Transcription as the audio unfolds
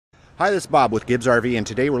Hi, this is Bob with Gibbs RV, and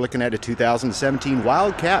today we're looking at a 2017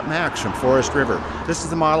 Wildcat Max from Forest River. This is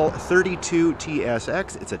the model 32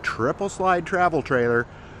 TSX. It's a triple slide travel trailer,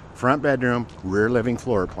 front bedroom, rear living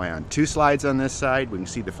floor plan. Two slides on this side. We can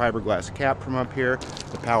see the fiberglass cap from up here,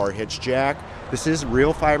 the power hitch jack. This is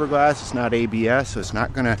real fiberglass. It's not ABS, so it's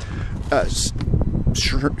not going to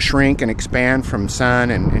shrink and expand from sun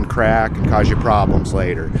and crack and cause you problems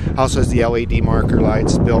later. Also has the LED marker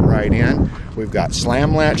lights built right in. We've got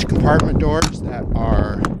slam latch compartment doors that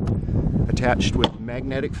are attached with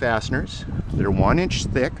magnetic fasteners. They're 1 inch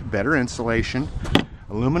thick, better insulation.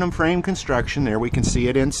 Aluminum frame construction, there we can see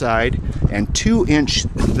it inside, and 2 inch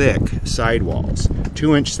thick sidewalls.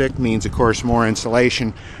 2 inch thick means, of course, more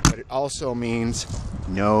insulation, but it also means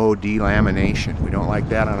no delamination. We don't like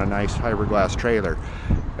that on a nice fiberglass trailer.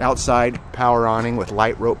 Outside power awning with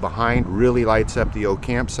light rope behind really lights up the old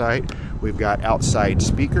campsite. We've got outside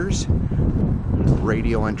speakers,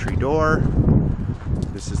 radial entry door.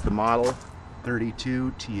 This is the model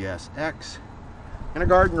 32 TSX. And a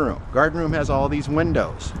garden room. Garden room has all these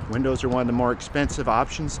windows. Windows are one of the more expensive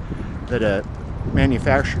options that a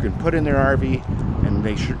manufacturer can put in their RV, and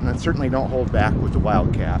they certainly don't hold back with the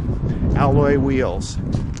Wildcat. Alloy wheels,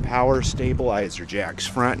 power stabilizer jacks,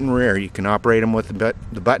 front and rear. You can operate them with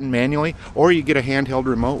the button manually, or you get a handheld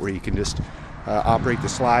remote where you can just operate the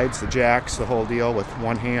slides, the jacks, the whole deal with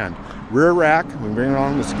one hand. Rear rack, we can bring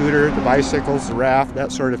along the scooter, the bicycles, the raft,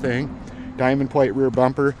 that sort of thing. Diamond plate rear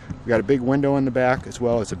bumper. We've got a big window in the back, as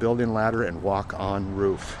well as a built-in ladder and walk-on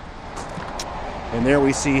roof. And there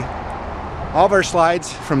we see all of our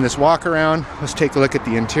slides from this walk around. Let's take a look at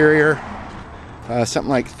the interior. Something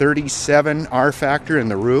like 37 R factor in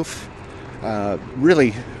the roof.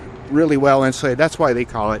 Really well insulated. That's why they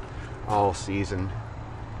call it all-season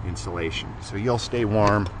insulation. So you'll stay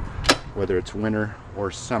warm, whether it's winter or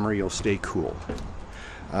summer, you'll stay cool.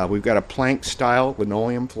 We've got a plank style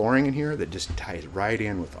linoleum flooring in here that just ties right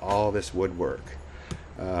in with all this woodwork.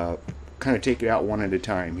 Kind of take it out one at a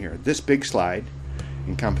time here. This big slide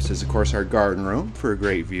encompasses, of course, our garden room for a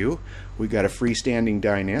great view. We've got a freestanding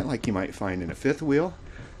dinette like you might find in a fifth wheel.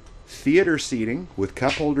 Theater seating with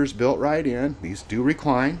cup holders built right in. These do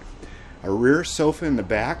recline. A rear sofa in the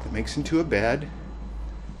back that makes into a bed.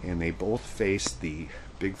 And they both face the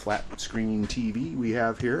big flat screen TV we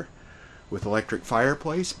have here, with electric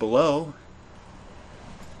fireplace below.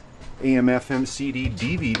 AM, FM, CD,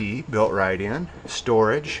 DVD built right in.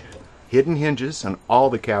 Storage, hidden hinges on all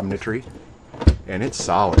the cabinetry, and it's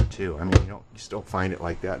solid too. I mean, you still find it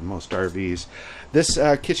like that in most RVs. This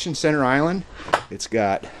kitchen center island, it's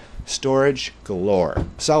got storage galore.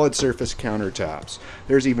 Solid surface countertops.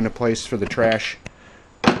 There's even a place for the trash,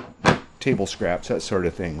 table scraps, that sort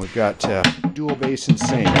of thing. We've got dual basin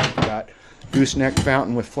sink. We've got gooseneck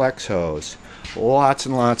fountain with flex hose. Lots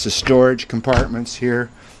and lots of storage compartments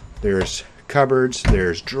here. There's cupboards,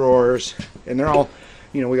 there's drawers, and they're all,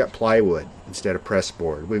 we got plywood instead of press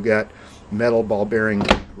board. We've got metal ball bearing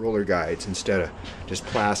roller guides instead of just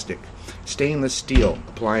plastic. Stainless steel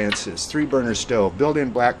appliances, 3-burner stove,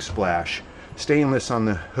 built-in black splash, stainless on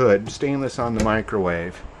the hood, stainless on the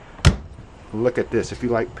microwave. Look at this. If you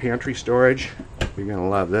like pantry storage, you're going to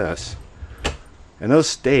love this. And those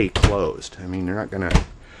stay closed. I mean, they're not going to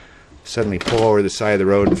suddenly pull over the side of the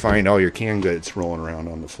road and find all your canned goods rolling around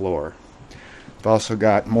on the floor. We've also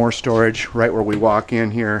got more storage right where we walk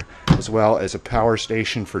in here, as well as a power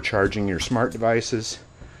station for charging your smart devices.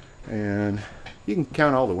 And you can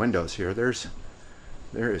count all the windows here. There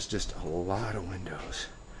is just a lot of windows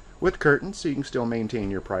with curtains, so you can still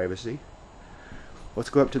maintain your privacy. Let's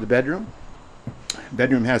go up to the bedroom.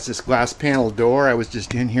 Bedroom has this glass panel door. I was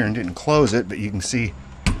just in here and didn't close it, but you can see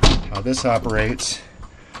how this operates.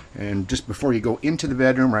 And just before you go into the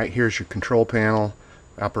bedroom, right here's your control panel.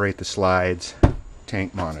 Operate the slides,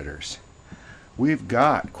 tank monitors. We've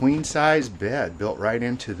got queen size bed built right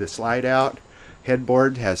into the slide out.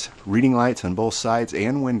 Headboard has reading lights on both sides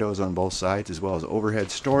and windows on both sides, as well as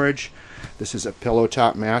overhead storage. This is a pillow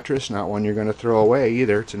top mattress, not one you're going to throw away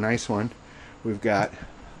either. It's a nice one. We've got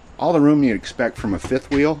all the room you'd expect from a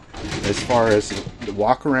fifth wheel, as far as the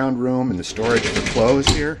walk around room and the storage for clothes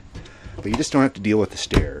here, but you just don't have to deal with the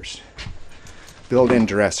stairs. Built-in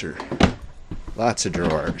dresser, lots of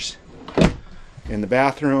drawers. In the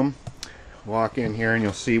bathroom, walk in here and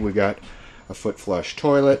you'll see we got a foot flush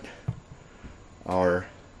toilet, our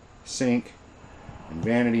sink and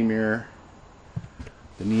vanity mirror,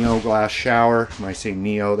 the Neo glass shower. When I say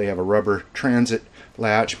Neo, they have a rubber transit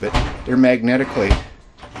latch, but they're magnetically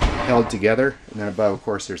held together, and then above, of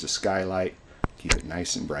course, there's a skylight. Keep it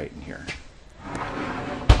nice and bright in here.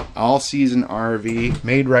 All season RV,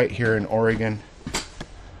 made right here in Oregon.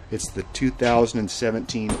 It's the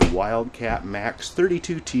 2017 Wildcat Max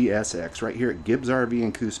 32 TSX right here at Gibbs RV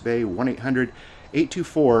in Coos Bay,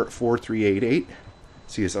 1-800-824-4388.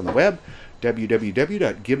 See us on the web,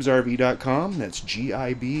 www.gibbsrv.com. That's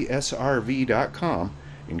GIBSRV.com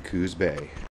in Coos Bay.